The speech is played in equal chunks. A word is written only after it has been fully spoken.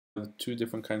have two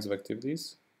different kinds of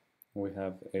activities. We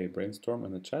have a brainstorm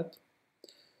and a chat,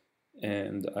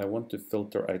 and I want to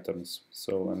filter items.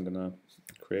 So I'm gonna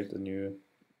create a new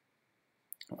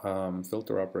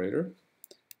filter operator,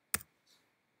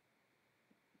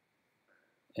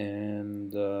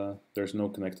 and there's no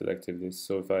connected activities.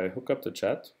 So if I hook up the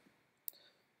chat,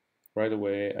 right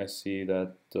away I see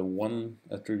that the one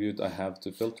attribute I have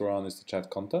to filter on is the chat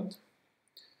content.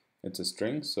 It's a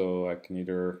string, so I can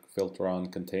either filter on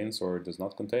contains or does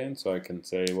not contain. So I can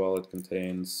say, well, it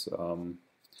contains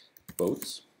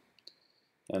votes.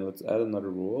 And let's add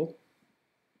another rule,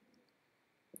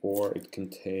 or it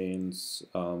contains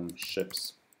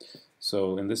ships.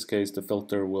 So in this case, the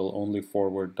filter will only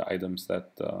forward the items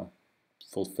that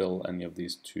fulfill any of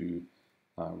these two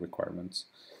requirements.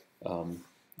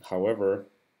 However,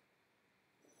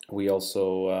 we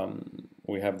also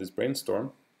we have this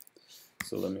brainstorm.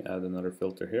 So let me add another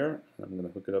filter here. I'm going to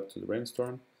hook it up to the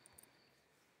brainstorm.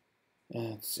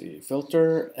 Let's see,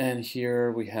 filter, and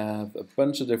here we have a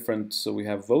bunch of different, so we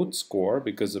have vote score,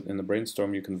 because in the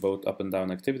brainstorm you can vote up and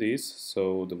down activities.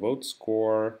 So the vote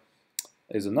score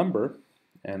is a number,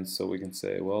 and so we can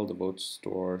say, well, the vote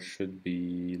score should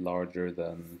be larger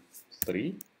than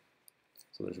 3.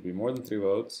 So there should be more than 3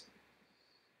 votes,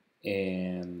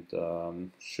 and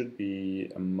should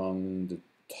be among the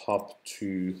top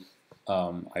 2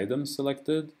 items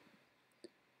selected,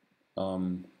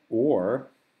 or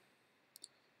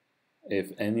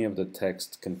if any of the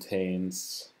text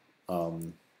contains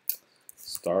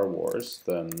Star Wars,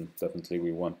 then definitely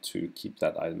we want to keep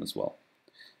that item as well.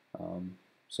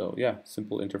 So yeah,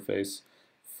 simple interface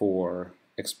for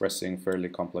expressing fairly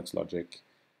complex logic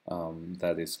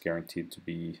that is guaranteed to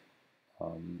be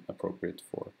appropriate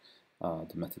for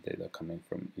the metadata coming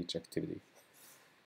from each activity.